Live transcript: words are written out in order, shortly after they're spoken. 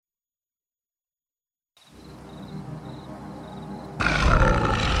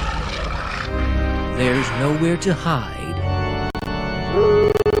there's nowhere to hide,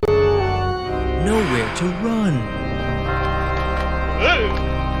 nowhere to run.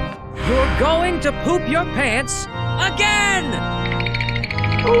 You're going to poop your pants again!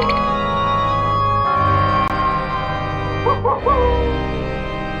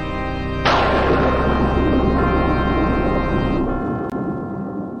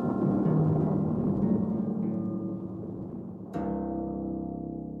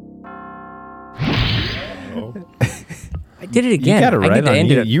 I did it again. You got it right on.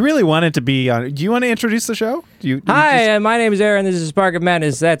 It. You really wanted to be on. Do you want to introduce the show? Hi, my name is Aaron. This is Spark of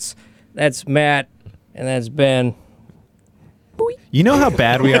Madness. That's Matt, and that's Ben. You know how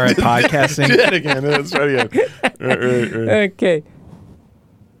bad we are at podcasting? Do that again. Let's try it again. Okay.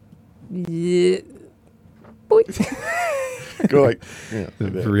 Yeah. Go like, yeah,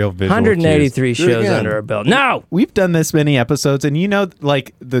 The real visual 183 cues. Do it shows again. under our belt. No! We've done this many episodes, and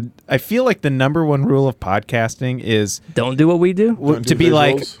I feel like the number one rule of podcasting is Don't do what we do? Don't to do be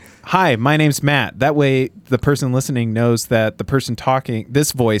like, visuals. hi, my name's Matt. That way the person listening knows that the person talking,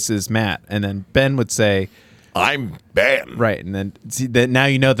 this voice is Matt. And then Ben would say, I'm Ben. right. And then see, that now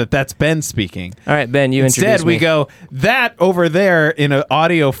you know that that's Ben speaking. All right, Ben, you Instead, introduce we me. go, that over there in an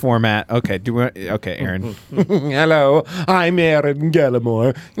audio format. Okay, okay, Aaron. Hello, I'm Aaron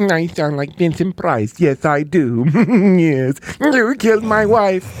Gallimore. I sound like Vincent Price. Yes, I do. Yes. You killed my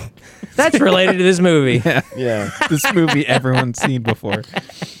wife. That's related to this movie. Yeah. This movie everyone's seen before.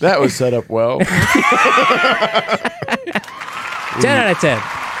 That was set up well. 10 out of 10.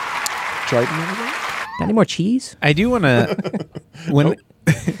 Triton over there? Got any more cheese? I do want to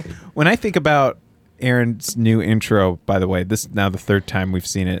when I think about Aaron's new intro. By the way, this is now the third time we've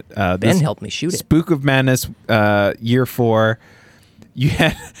seen it. Ben helped me shoot it. Spook of Madness, year 4.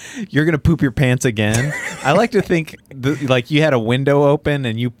 You're gonna poop your pants again. I like to think like you had a window open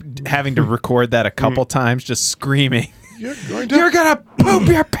and you having to record that a couple times, just screaming. You're going to. You're gonna poop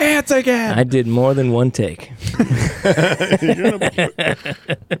your pants again. I did more than one take.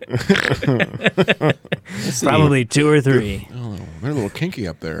 Probably 2 or 3. Oh, they're a little kinky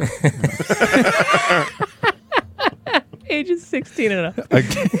up there. Ages 16 and up.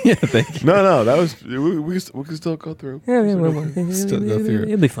 Okay, yeah, thank you. No, that was. We can still go through. Still go through.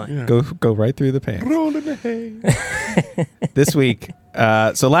 It'll be fine. Go right through the pants. Roll in the hay. This week.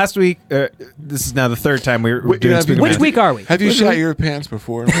 So last week, this is now the third time we're Wait, doing have Spook you- of Which Madness. week are we? Have you shot your pants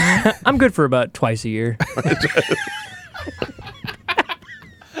before? I'm good for about twice a year.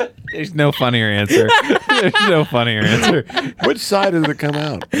 There's no funnier answer. There's no funnier answer. Which side does it come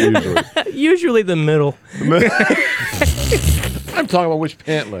out? Usually. Usually the middle. I'm talking about which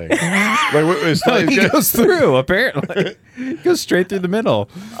pant leg. Like, He goes through, apparently. He goes straight through the middle.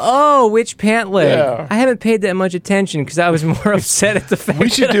 Oh, which pant leg? Yeah. I haven't paid that much attention because I was more upset at the fact we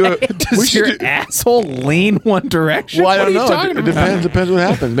should that do I- it. We Does should your do, asshole lean one direction? well, I What don't are you know. talking It about? depends what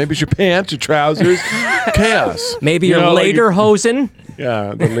happens. Maybe it's your pants, your trousers, chaos. Maybe You you're know, like later hosen.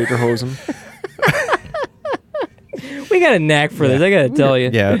 Yeah, the later hosen. We got a knack for this. I gotta tell you.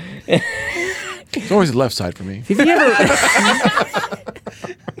 Yeah. It's always the left side for me. If you ever,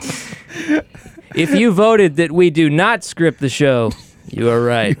 if you voted that we do not script the show, you are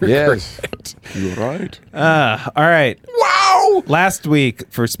right. Yes, you're right. All right. Wow. Last week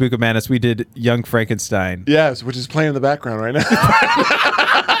for Spook of Madness, we did Young Frankenstein. Yes, which is playing in the background right now.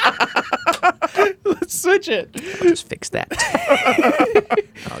 Let's switch it. I'll just fix that.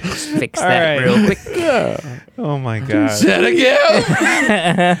 I'll just fix All that right. real quick. Oh my God. Said again.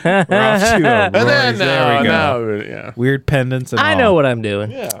 We're off to a And then roar. There we go. yeah. Weird pendants and I all. know what I'm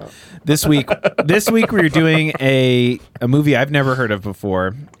doing. Yeah. This week we're doing a movie I've never heard of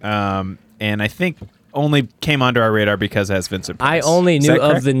before, and I think only came onto our radar because it has Vincent I Price. only Is knew that of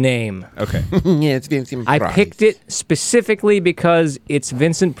correct? the name. Okay. Yeah, it's Vincent I Price. picked it specifically because it's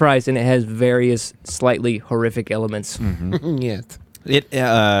Vincent Price and it has various slightly horrific elements. Yes. It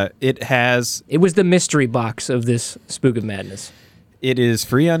has It was the mystery box of this Spook of Madness. it is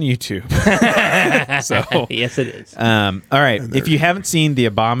free on YouTube. So Yes, it is. all right. If you haven't seen The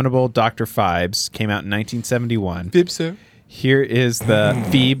Abominable Dr. Phibes, came out in 1971. Fibso. Here is the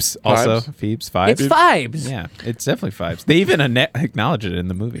Phoebes, also Phoebes, Phibes. It's vibes. Yeah, it's definitely Phibes. They even acknowledge it in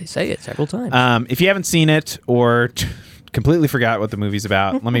the movie. They say it several times. If you haven't seen it or completely forgot what the movie's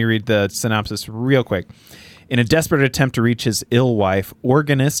about, let me read the synopsis real quick. In a desperate attempt to reach his ill wife,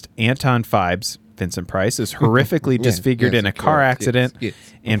 organist Anton Phibes, Vincent Price, is horrifically disfigured in a car accident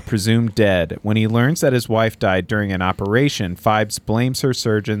and presumed dead. When he learns that his wife died during an operation, Phibes blames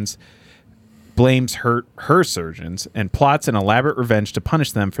blames her surgeons and plots an elaborate revenge to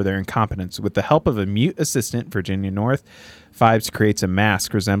punish them for their incompetence. With the help of a mute assistant, Virginia North, Phibes creates a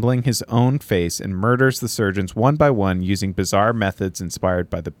mask resembling his own face and murders the surgeons one by one using bizarre methods inspired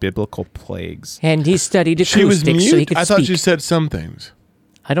by the biblical plagues. And he studied She was acoustics mute? so he could I speak. thought she said some things.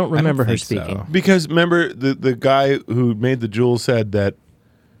 I don't remember her think so. speaking. Because remember, the guy who made the jewel said that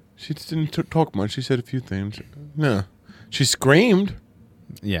she just didn't talk much. She said a few things. No. She screamed.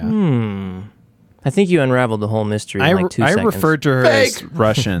 Yeah. I think you unraveled the whole mystery in like 2 seconds. I referred to her as Fake.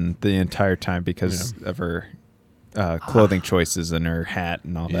 Russian the entire time because of her clothing choices and her hat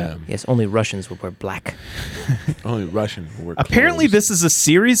and all that. Yes, only Russians would wear black. Only Russian will wear Apparently, clothes. this is a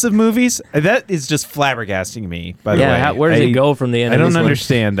series of movies. That is just flabbergasting me, by the way. Yeah, where does it go from the end I of don't this one?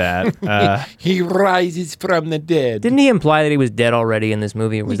 understand that. He rises from the dead. Didn't he imply that he was dead already in this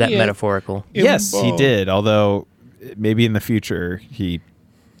movie, or was that Yeah. metaphorical? Yes, he Involved. did. Although, maybe in the future, he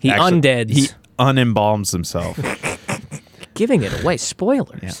Undeads. He unembalms himself. Giving it away.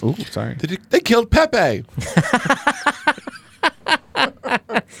 Spoilers. Yeah. Ooh, sorry. They killed Pepe.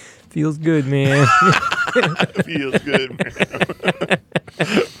 Feels good, man. Feels good, man.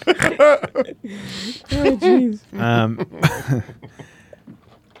 Oh, jeez.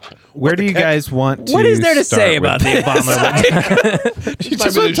 Where do you guys want to What is there to start say with about the Abominable? You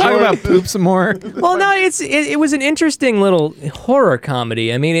just want to talk about poop some more? Well, no, it was an interesting little horror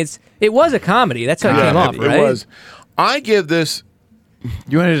comedy. I mean, it was a comedy. That's how it came off, right? It was. I give this.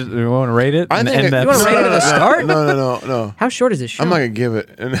 You want to rate it? I And- think and You wanna that's- rate it at the start? No. How short is this show? I'm not gonna give it,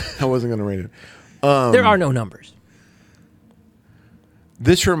 and I wasn't gonna rate it. There are no numbers.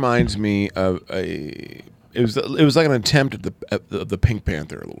 This reminds me of a. It was like an attempt at the Pink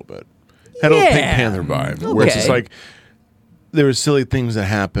Panther a little bit. Had a little Pink Yeah. Panther vibe, where it's just Okay. like there were silly things that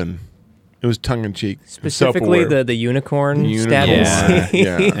happen. It was tongue in cheek, Specifically, the unicorn stabbing unicorn, scene.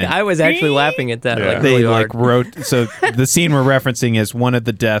 yeah. I was actually laughing at that. Yeah. Like, They really like hard. wrote. So the scene we're referencing is one of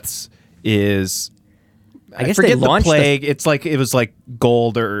the deaths is. I guess forget they launched the plague. It was like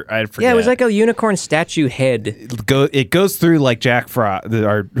gold or I forget. Yeah, it was like a unicorn statue head. It goes through like Jack Frost,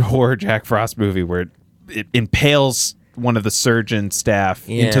 our horror Jack Frost movie, where it impales one of the surgeon staff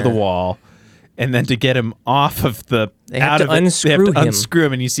into Yeah. the wall, and then to get him off of the They have out to of it, they have unscrew to him. unscrew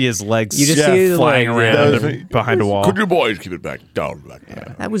him, and you see his legs You just see his flying legs, around yeah. That was him behind a wall. Could you boys keep it back down like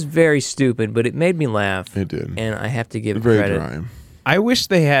that? That was very stupid, but it made me laugh. It did. And I have to give it Very credit. dry. I wish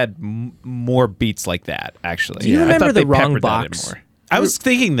they had more beats like that. Actually, Do you I remember thought the they wrong peppered that in box? more. I was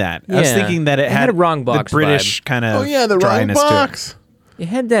thinking that. I was Yeah. thinking that it It had a wrong box the British vibe. kind of Oh yeah, the wrong dryness to it. box. It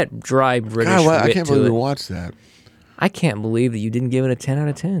had that dry British God, I wit can't to believe it. we watched that. I can't believe that you didn't give it a 10 out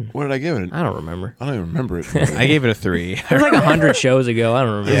of 10. What did I give it? I don't remember. I don't even remember it. I gave it a 3. It was like 100 shows ago. I don't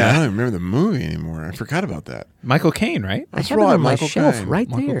remember. Yeah, I don't even remember the movie anymore. I forgot about that. Michael Caine, right? I That's have it right, on my Michael shelf Caine. right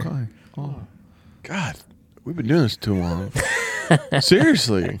Michael there. Caine. God, we've been doing this too long.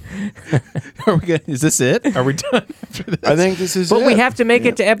 Seriously, Are we good? Is this it? Are we done after this? I think this is. But it. we have to make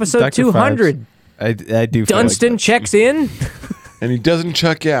it to episode Dr. 200. Phibes. I do. feel like Dunstan that. checks in. and he doesn't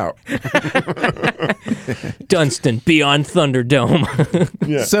check out. Dunstan beyond Thunderdome.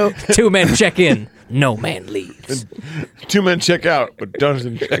 Yeah. So 2 men check in. No man leaves. 2 men check out, but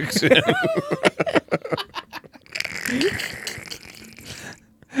doesn't checks in.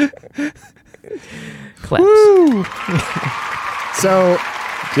 Claps. so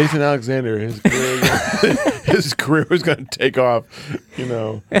Jason Alexander, his career was going to take off. You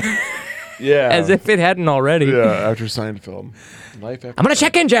know. Yeah. As if it hadn't already. Yeah, after Seinfeld. Life after. I'm going to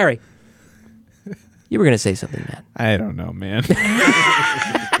check in, Jerry. You were going to say something, Matt. I don't know, man.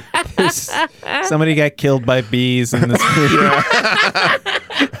 Somebody got killed by bees in this video.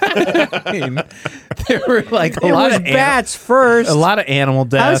 I mean, there were like It was bats first. a lot of animal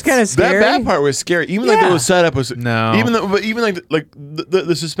deaths. I was kind of That scared. bad part was scary. Even like Yeah. the setup was No. Even like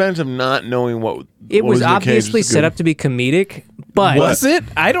the suspense of not knowing what It what was in the cage obviously was set good. up to be comedic, but Was it?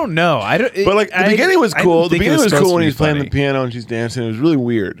 I don't know. I don't. But like the beginning was cool. The beginning was cool when he's playing the piano. piano and she's dancing. It was really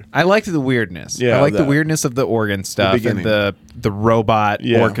weird. I liked the weirdness. Yeah, I liked the that. weirdness of the organ stuff and beginning. the robot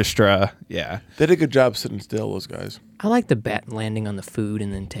Yeah. orchestra. Yeah. They did a good job sitting still. Those guys. I like the bat landing on the food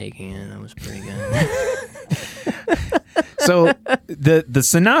and then taking it. That was pretty good. So the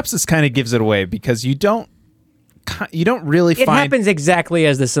synopsis kind of gives it away because you don't really It find happens exactly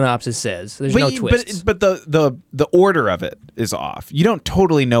as the synopsis says. There's no twists. But the order of it is off. You don't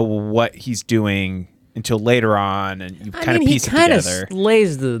totally know what he's doing until later on, and you kind of piece it he kind together. of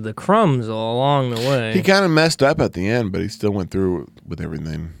lays the crumbs all along the way. He kind of messed up at the end, but he still went through with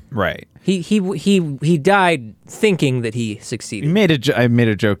everything. Right. He died thinking that he succeeded. I made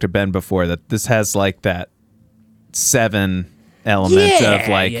a joke to Ben before that this has like that 7 element Yeah, of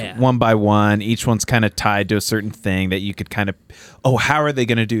like yeah. one by one. Each one's kind of tied to a certain thing that you could kind of, how are they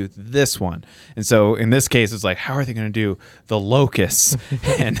going to do this one? And so in this case, it's like, how are they going to do the locusts?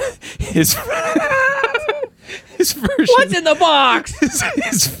 And his version. What's in the box?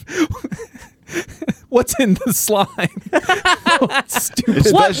 What's in the slime?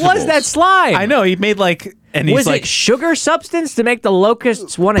 Stupid. What was vegetables. that slime? I know he made like, and he's Was like, it sugar substance to make the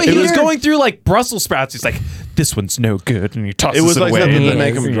locusts want to but eat he was her? going through like Brussels sprouts. He's like, this one's no good, and he tosses It was it like away. something Yeah. to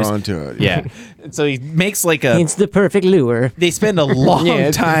make him Yeah. drawn to it. Yeah. And so he makes like a. It's the perfect lure. They spend a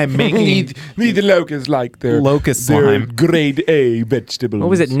long time making. need the locusts like their Locust their slime. grade A vegetables. What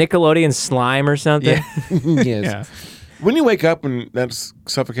was it, Nickelodeon slime or something? Yeah. yes. Yeah. When you wake up and that's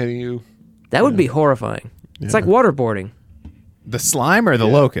suffocating you, That would be horrifying. It's like waterboarding. The slime or the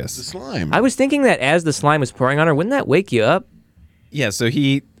the locust? slime. I was thinking that as the slime was pouring on her, wouldn't that wake you up? Yeah. So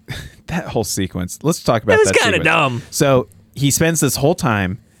he, that whole sequence. Let's talk about That was that. kinda sequence. dumb. So he spends this whole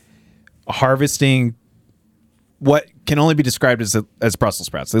time harvesting what can only be described as Brussels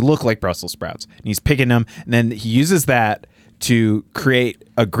sprouts. They look like Brussels sprouts, and he's picking them, and then he uses that to create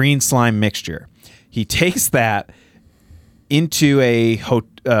a green slime mixture. He takes that into a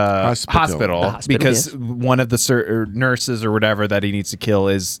hospital, The hospital, because yes. one of the nurses or whatever that he needs to kill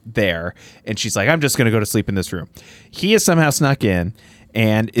is there, and she's like, "I'm just going to go to sleep in this room." He is somehow snuck in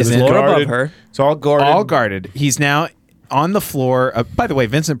and is The in floor above guarded. her. It's all guarded. all guarded. He's now on the floor. By the way,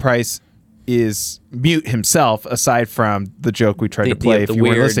 Vincent Price is mute himself, aside from the joke we tried to play. the if you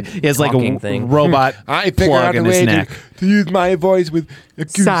weren't weird listening, he has like talking a thing. robot I figured plug out a in his way neck. to use my voice with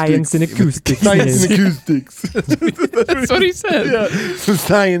acoustics. Science and acoustics. Science and acoustics. That's what he said. Yeah.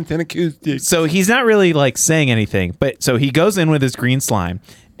 Science and acoustics. So he's not really like saying anything, but so he goes in with his green slime,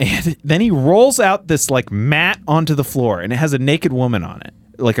 and then he rolls out this like mat onto the floor, and it has a naked woman on it,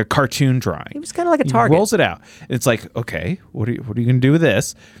 like a cartoon drawing. It was kind of like a He target. rolls it out. And it's like, okay, what are you going to do with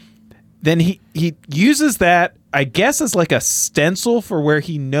this? Then he uses that, I guess, as like a stencil for where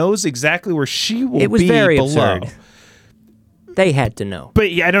he knows exactly where she will be. It was very below. absurd. They had to know.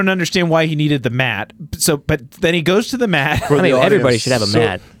 But yeah, I don't understand why he needed the mat. So, but then he goes to the mat, For I mean, the everybody audience, should have a so-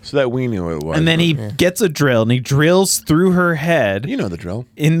 mat. So that we knew what it was. and then he gets a drill and he drills through her head You know the drill.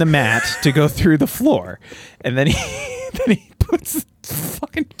 in the mat to go through the floor, and then he puts the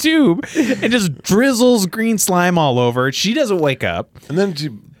fucking tube and just drizzles green slime all over it. She doesn't wake up. And then she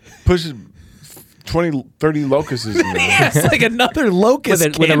pushes 20, 30 locusts in there. It's like another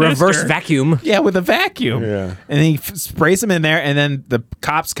locust With a reverse canister. vacuum. Yeah, with a vacuum. Yeah. And he sprays them in there, and then the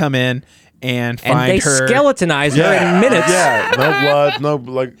cops come in and find And they her. skeletonize her in minutes. Yeah, no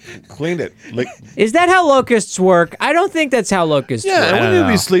blood, no cleaned it. Like, Is that how locusts work? I don't think that's how locusts yeah, work. and I when don't you be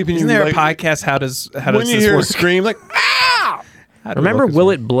know. sleeping, Isn't you'd there be a like, podcast? How does when this you hear work? a scream, like, ah! How do Remember locusts Will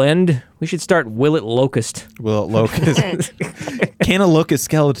work? It Blend? We should start Will It Locust. Will it locust? Can a locust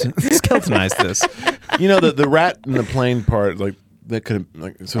skeletonize this? You know, the rat in the plane part, like, that could have,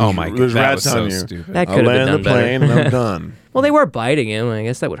 like, so Oh my god, there's that rats was so on you. stupid. That I'll could have been land done the plane better. and I'm done. Well, they were biting him. I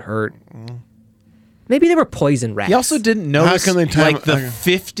guess that would hurt. Maybe they were poison rats. He also didn't notice can they time- like the okay.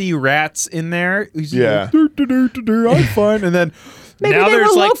 50 rats in there. He's Yeah. like, I'm fine. And then Maybe now they there's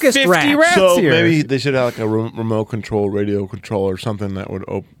were like locust 50 rats. rats So here. maybe they should have like a remote control, radio control, or something that would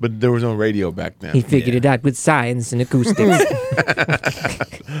open. But there was no radio back then. He figured it out with science and acoustics.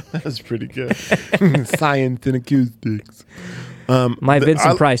 That's pretty good. Science and acoustics. My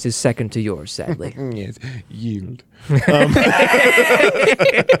Vincent I- Price is second to yours, sadly. Yes, yield.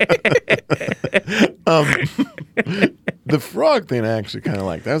 The frog thing I actually kind of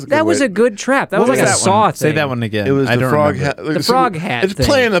like. That was a good That was way- a good trap. That was What like a that saw one? thing. Say that one again. It was I the don't frog remember. hat. The frog hat It's thing.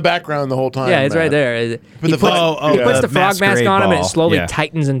 playing in the background the whole time. Yeah, it's right man. there. But He the puts, frog- he yeah. puts the frog mask Masquerade on him and ball. it slowly Yeah.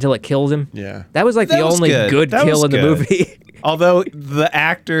 tightens until it kills him. Yeah. That was like That the was only good That kill was in the good. movie. Although the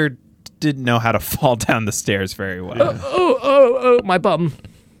actor didn't know how to fall down the stairs very well. oh, my bum.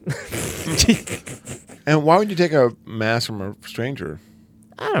 And why would you take a mask from a stranger?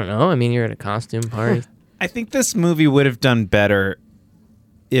 I don't know. I mean, you're at a costume party. I think this movie would have done better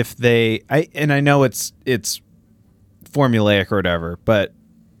if they I know it's formulaic or whatever, but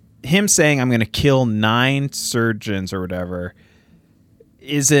him saying I'm going to kill 9 surgeons or whatever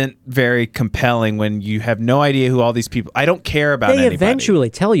isn't very compelling when you have no idea who all these people. I don't care about They anybody. eventually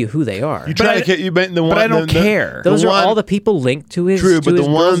tell you who they are. You try to kill. You bet the one. I don't the- care. Those the are one- all the people linked to his True, to but his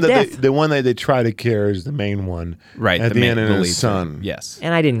the one girl's that death. the one that they try to care is the main one. Right, At the end, the and his lead son. Yes.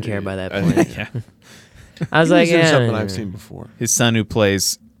 And I didn't care by that I point. think- Yeah. I was He like, doing yeah, something I've seen before. His son who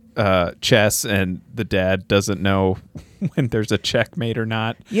plays chess, and the dad doesn't know when there's a checkmate or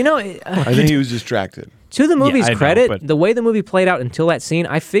not. you know, I think he was distracted. to the movie's I know, credit, but- the way the movie played out until that scene,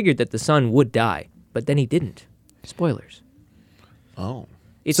 I figured that the son would die, but then he didn't. Spoilers. Oh.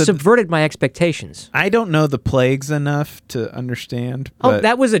 It subverted my expectations. I don't know the plagues enough to understand. Oh, But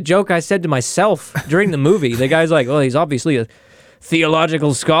that was a joke I said to myself during the movie. The guy's like, "Oh, he's obviously a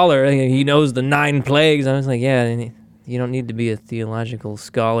theological scholar. He knows the 9 plagues." I was like, "Yeah, and you don't need to be a theological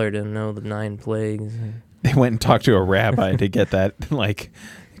scholar to know the 9 plagues." they went and talked to a rabbi to get that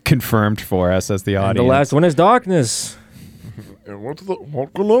confirmed for us as the And audience. the last one is darkness. And what can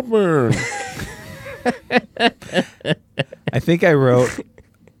that mean? I think I wrote.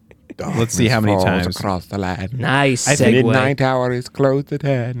 Let's see how many Falls times. across the land. Nice I think segue. Midnight hour is close at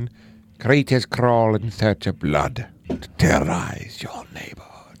hand. Creatures crawl in search of blood to terrorize your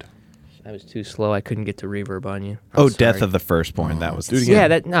neighborhood. I was too slow. I couldn't get to reverb on you. Oh, I'm Death sorry. of the Firstborn. That was. Do it again. Yeah,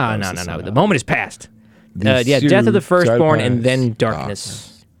 that no. The moment is past. Yeah, Death of the Firstborn and then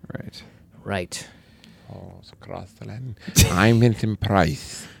Darkness. Right. Right. Falls across the land. I'm Vincent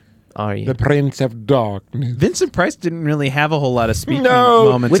Price, Are you? the Prince of Darkness. Vincent Price didn't really have a whole lot of speaking No.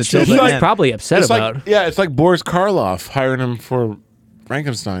 moments Which until he's the end. probably upset It's about. like it's like Boris Karloff hiring him for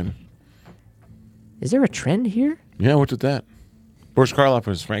Frankenstein. Is there a trend here? Yeah, what's with that? Boris Karloff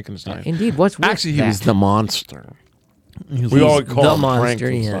was Frankenstein. Indeed. What's with Actually, he that? was the monster. He's We all the call him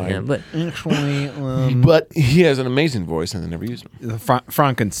monster. Yeah, Frankenstein. yeah, but Actually, But he has an amazing voice, and they never used him. the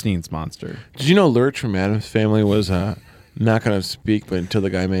Frankenstein's monster. Did you know Lurch from Addams Family was not going to speak, but until the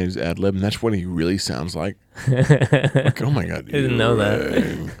guy made his ad lib, and that's what he really sounds like. Like, oh my god, I didn't know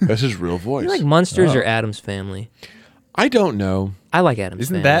that. That's his real voice. you like Munsters or Adam's Family? I don't know. I like Adam's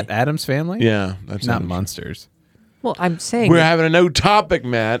Isn't Family. that Adam's Family? Yeah, that's Not Monsters. Well, I'm saying. We're having a no topic,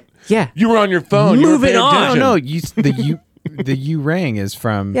 Matt. Yeah. You were on your phone. You were Moving paying on. attention. No, the you rang is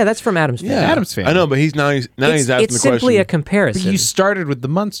from. Yeah, that's from Adam's Family. Yeah, Adam's Family. I know, but he's It's, he's asking it's the simply a question. comparison. But you started with the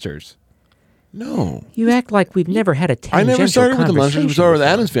Munsters. No, You act like we've never had a I tangential never started with the Munsters. We conversation started with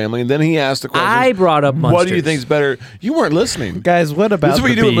before. Addams Family, and then he asked the question. I brought up Munsters. What do you think's better? You weren't listening. Guys, what about This is what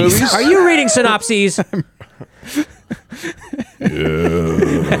the you do with bees? movies? Are you reading synopses?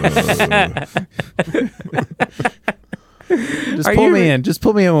 Just Are pull you me re- in. Just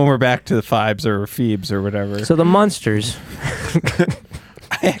pull me in when we're back to the Fibes or Phoebes or whatever. So the Munsters.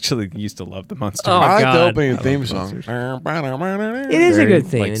 I actually used to love the Munsters. Oh, I like the God. opening I theme love song. It is a Very, good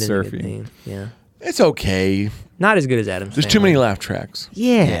theme. like, It is a surfy. good theme. Yeah. It's okay. Not as good as Adam's There's Family. too many laugh tracks.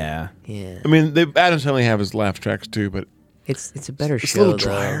 Yeah. Yeah. Yeah. I mean, the Addams Family have his laugh tracks too, but It's a better it's show. a little though.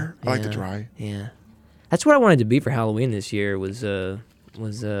 drier. I like the Yeah. dry. Yeah. That's what I wanted to be for Halloween this year was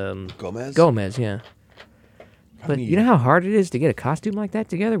Gomez. Gomez, yeah. But you know how hard it is to get a costume like that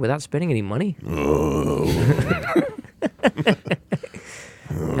together without spending any money?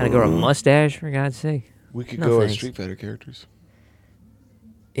 Gotta grow a mustache, for God's sake. We could No, go as thanks. Street Fighter characters,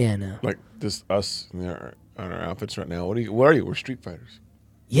 Yeah, no. like this us in our outfits right now. What are you? We're Street Fighters.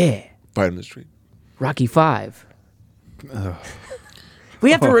 Yeah. Fight in the street. Rocky 5.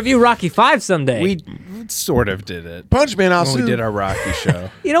 We have to review Rocky 5 someday. We sort of did it Punch Man, I'll when we sue. did our Rocky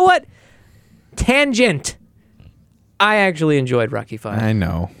show. You know what? Tangent. I actually enjoyed Rocky 5. I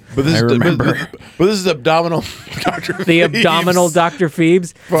know. But this I is remember. but this is abdominal Dr. The abdominal Dr.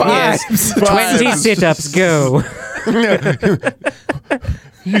 Phoebes. Yes. 20 sit-ups, go.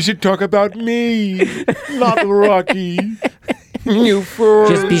 You should talk about me, not Rocky. You fool.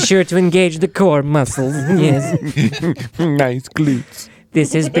 Just be sure to engage the core muscles. Yes. Nice glutes.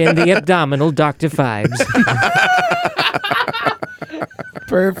 This has been the abdominal Dr. Phoebes.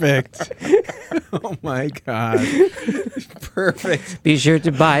 Perfect. Oh my god. Perfect. Be sure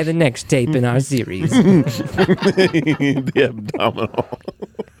to buy the next tape in our series. The abdominal.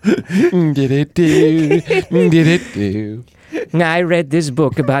 Did it do? Did it do? I read this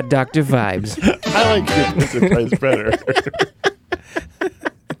book about Dr. Phoebes. I like your price better.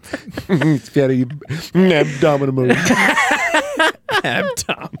 It's very abdominal.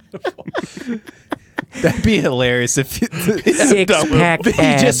 Abdominal. That'd be hilarious if Six-pack he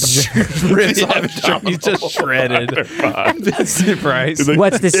abs. just rips off. He's just shredded. Vincent Price.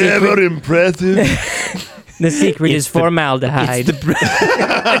 What's the secret? Ever impressive. The secret is formaldehyde.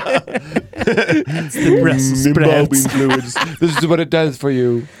 It's the Brussels Involving sprouts. fluids. This is what it does for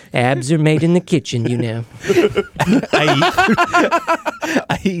you. Abs are made in the kitchen, you know.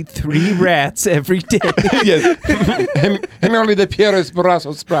 I eat 3 rats every day. Yes. and only the purest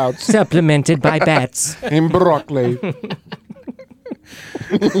Brussels sprouts Supplemented by bats. and broccoli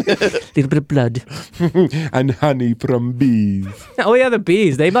Little bit of blood. and honey from bees. Oh yeah, the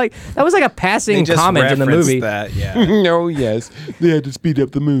bees. That was like a passing comment in the movie. That, yeah. Oh, yes. They had to speed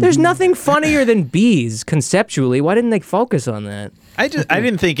up the movie. There's nothing funnier than bees conceptually. Why didn't they focus on that? I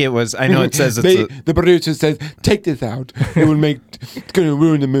didn't think it was. I know it says it's. The producer says, take this out. It's going to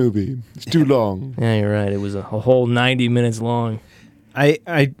ruin the movie. It's too long. Yeah, you're right. It was a whole 90 minutes long.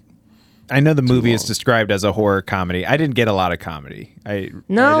 I know the movie is described as a horror comedy. I didn't get a lot of comedy. It was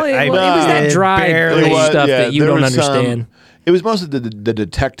that dry barely- British stuff that you there don't was some- understand. It was mostly the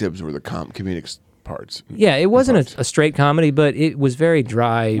detectives were the comedic parts. Yeah, it wasn't a straight comedy, but it was very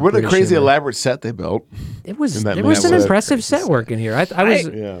dry. What a British crazy humor. elaborate set they built. It was. in that There was movie. some impressive set work in here. I was.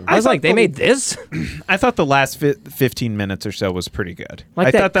 Yeah. I was I like, thought they the- made this. I thought the last 15 minutes or so was pretty good. Like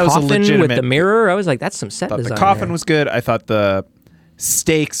I that thought that was a coffin legitimate. with the mirror. I was like, that's some set thought design. the coffin there. was good. I thought the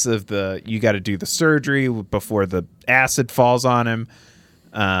stakes of you got to do the surgery before the acid falls on him.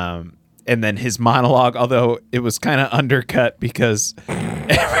 And then his monologue, although it was kind of undercut because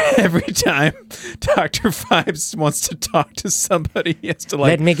every time Dr. Phibes wants to talk to somebody, he has to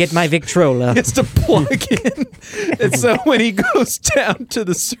Let me get my Victrola. he has to plug in. And so when he goes down to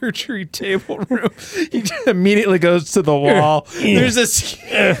the surgery table room, he just immediately goes to the wall. There's this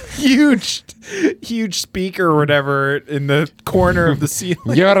huge speaker or whatever in the corner of the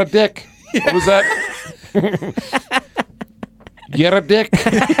ceiling. You're a dick. What was that? You're a dick.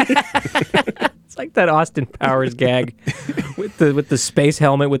 It's like that Austin Powers gag with the space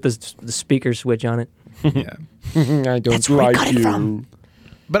helmet with the speaker switch on it. Yeah. I don't like you.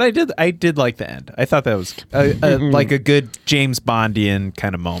 But I did like the end. I thought that was like a good James Bondian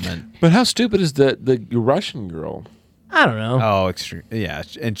kind of moment. But how stupid is the Russian girl? I don't know. Oh, extreme. Yeah,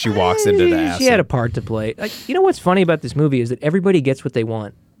 and she walks into the acid. She had a part to play. Like, you know what's funny about this movie is that everybody gets what they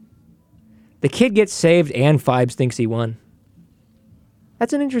want. The kid gets saved, and Phibes thinks he won.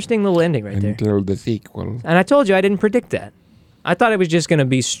 That's an interesting little ending right there. Until the sequel. And I told you I didn't predict that. I thought it was just going to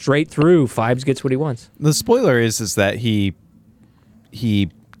be straight through. Phibes gets what he wants. The spoiler is that he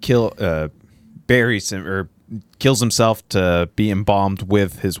buries him or kills himself to be embalmed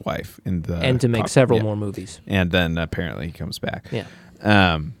with his wife in the And to make several more movies. And then apparently he comes back. Yeah.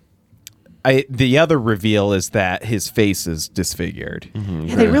 The other reveal is that his face is disfigured.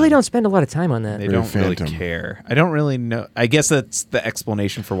 Yeah, they really don't spend a lot of time on that. They Very don't really phantom. care. I don't really know. I guess that's the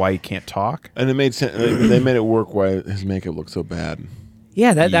explanation for why he can't talk. And it made sense. They made it work why his makeup looked so bad.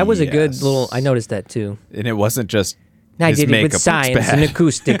 Yeah, that was a good Yes. little... I noticed that too. And it wasn't just I his did it makeup with looks science bad. and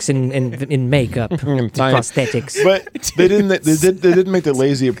acoustics and makeup, and Science. prosthetics. But they didn't make the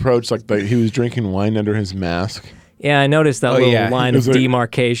lazy approach like he was drinking wine under his mask. Yeah, I noticed that Oh, little yeah. line It of was like-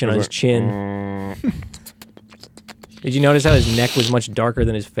 demarcation on his chin. Did you notice how his neck was much darker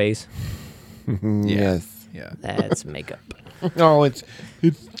than his face? Yes. Yeah. That's makeup. Oh, it's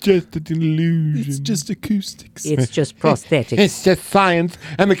just an illusion. It's just acoustics. It's just prosthetics. It's just science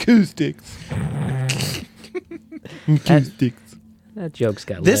and acoustics. Acoustics. That joke's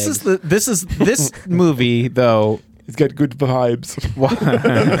got This legs. is this movie though. It's got good vibes.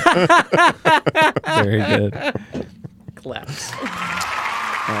 Very good. Claps.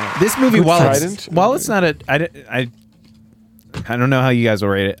 This movie, Good while Trident? it's not I don't know how you guys will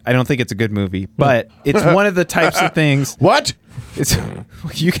rate it. I don't think it's a good movie, but it's one of the types of things. What? It's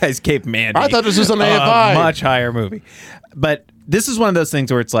you guys gave Mandy. I thought this was an a AFI. much higher movie, but this is one of those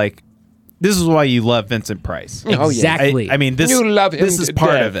things where it's like, this is why you love Vincent Price. Oh, yeah. Exactly. I mean, this You love him This is to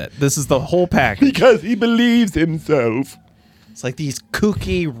part death. of it. This is the whole package. Because he believes himself. It's like these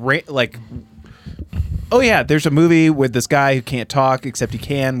kooky, like, oh yeah, there's a movie with this guy who can't talk except he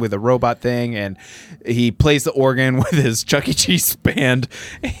can with a robot thing, and he plays the organ with his Chuck E. Cheese band,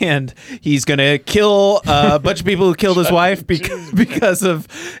 and he's gonna kill a bunch of people who killed his wife because of,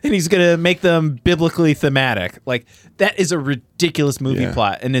 and he's gonna make them biblically thematic. Like that is a ridiculous movie Yeah.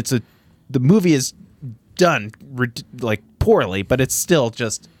 plot, and the movie is done like poorly, but it's still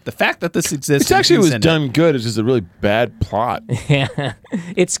just the fact that this exists. It actually and was he's in it. done good. It's just a really bad plot. Yeah.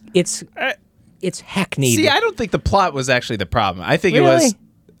 It's hackneyed. See, I don't think the plot was actually the problem. I think it Really? was,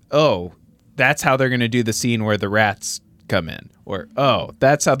 oh, that's how they're going to do the scene where the rats come in. Or, oh,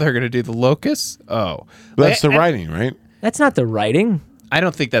 that's how they're going to do the locusts? Oh. That's Like, the writing, right? That's not the writing. I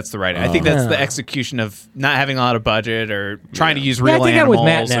don't think that's the right. I think that's the No. execution of not having a lot of budget or trying to use Yeah, I real think I'm animals. with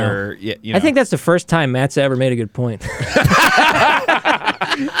Matt now. Or, you know. I think that's the first time Matt's ever made a good point.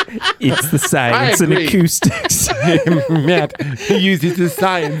 it's the science I and agree. acoustics. Matt, he uses his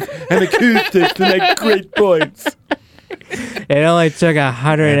science and acoustics to make great points. It only took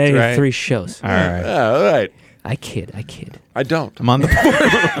 183 That's right. shows. All right. Yeah, all right. I kid. I don't. I'm on the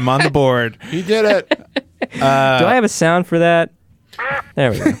board. I'm on the board. He did it. Do I have a sound for that?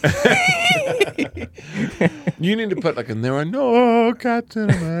 There we go. You need to put like, and there are no cats in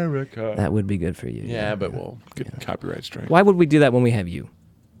America. That would be good for you. Yeah, but we'll get copyright strike. Why would we do that when we have you?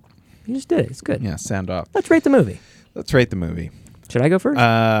 You just did it. It's good. Yeah, sound off. Let's rate the movie. Let's rate the movie. Should I go first?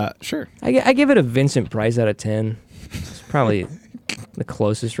 Sure. I give it a Vincent Price out of 10. It's probably the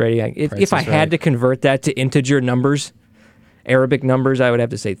closest rating. If I Price is had Right. to convert that to integer numbers Arabic numbers, I would have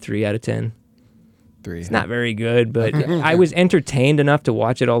to say 3 out of 10. 3. It's not very good, but I was entertained enough to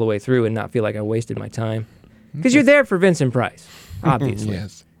watch it all the way through and not feel like I wasted my time. Because you're there for Vincent Price, obviously.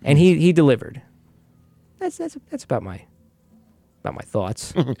 Yes. And he delivered. That's about my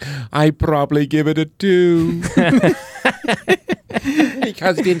thoughts. I probably give it a 2.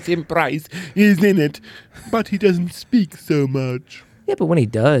 Because Vincent Price is in it, but he doesn't speak so much. Yeah, but when he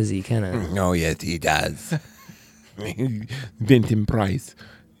does, he kind of... Oh, yes, he does. Vincent Price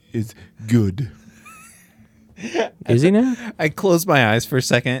is good. Is he now? I closed my eyes for a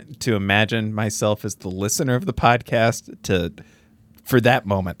second to imagine myself as the listener of the podcast for that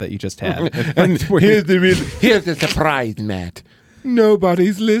moment that you just had. And here's the surprise, Matt.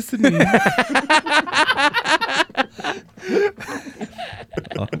 Nobody's listening.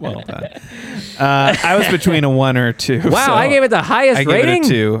 Well done. I was between a 1 or a 2. Wow, so I gave it the highest I gave rating? it a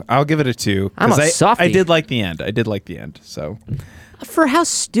 2. I'll give it a 2. I'm a 'cause softie. I did like the end. So For how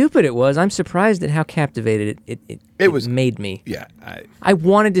stupid it was, I'm surprised at how captivated it made me. yeah, I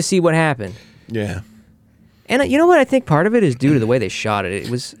wanted to see what happened. Yeah. And you know what? I think part of it is due to the way they shot it. It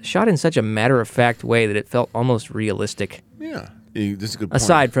was shot in such a matter-of-fact way that it felt almost realistic. Yeah. This is a good point.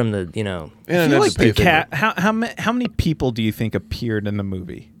 Aside from the, Yeah, I feel that's like a pay the cat. How many people do you think appeared in the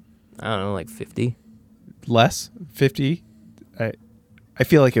movie? I don't know, like 50. Less? 50? I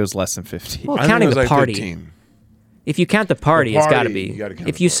feel like it was less than 50. Well, I think counting it was the like party. 15. If you count the party, it's got to party, be. you gotta count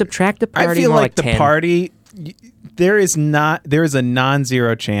If the you party. subtract the party, I feel more like the 10. party. There is a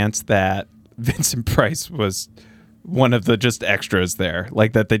non-zero chance that Vincent Price was one of the just extras there,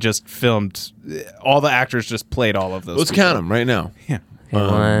 like that they just filmed. All the actors just played all of those. Let's people. count them right now. Yeah.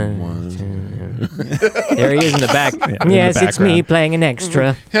 One, two. There he is in the back. in the Yes, it's me background. playing an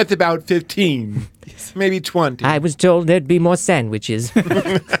extra. That's about 15. Maybe 20. I was told there'd be more sandwiches.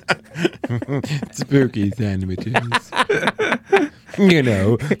 Spooky sandwiches. You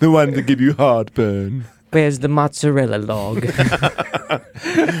know, the ones that give you heartburn. Where's the mozzarella log?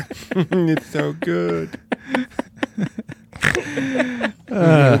 It's so good.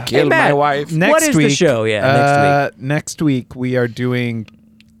 Hey, Killed my Matt, wife. What is the show? Yeah, next week. Next week we are doing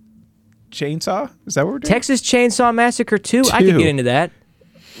Chainsaw. Is that what we're doing? Texas Chainsaw Massacre 2? I could 2. get into that.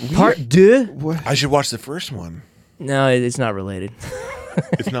 Part 2? I should watch the first one. No, it's not related.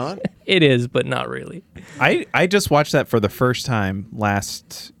 It's not? It is, but not really. I just watched that for the first time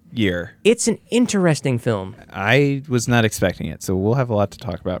last year. It's an interesting film. I was not expecting it, so we'll have a lot to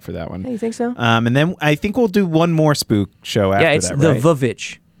talk about for that one. Hey, you think so? And then I think we'll do one more spook show after Yeah, it's that, The right?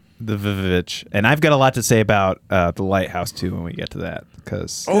 Vavitch. The Vivitch. And I've got a lot to say about The Lighthouse, too, when we get to that,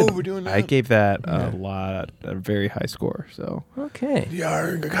 because Oh, we're doing that? I gave that a very high score, so. Okay.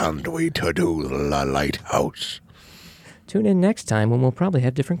 I can't wait to do The Lighthouse. Tune in next time when we'll probably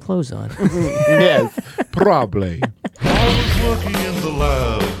have different clothes on. Yes, probably. I was working in the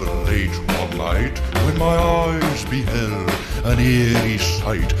lab late one night when my eyes beheld an eerie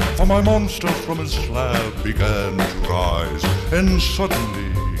sight. For my monster from his slab began to rise, and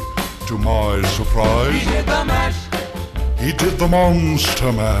suddenly, to my surprise, He did the mash, he did the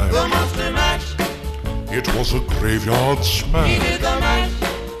monster mash. the monster mash. It was a graveyard He smash. did the mash,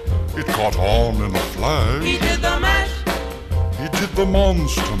 It caught on in a he flash. did the mash. He did the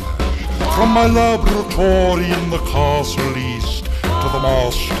monster mash. From my laboratory in the castle east to the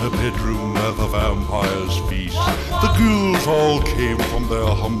master bedroom where the vampires feast. The ghouls all came from their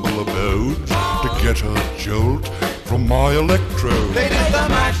humble abodes to get a jolt from my electrode. They did the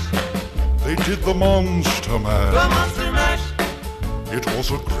mash, They did the monster the mash. monster mash. It was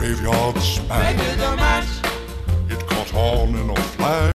a graveyard They smash. did the mash. It caught on in a flash.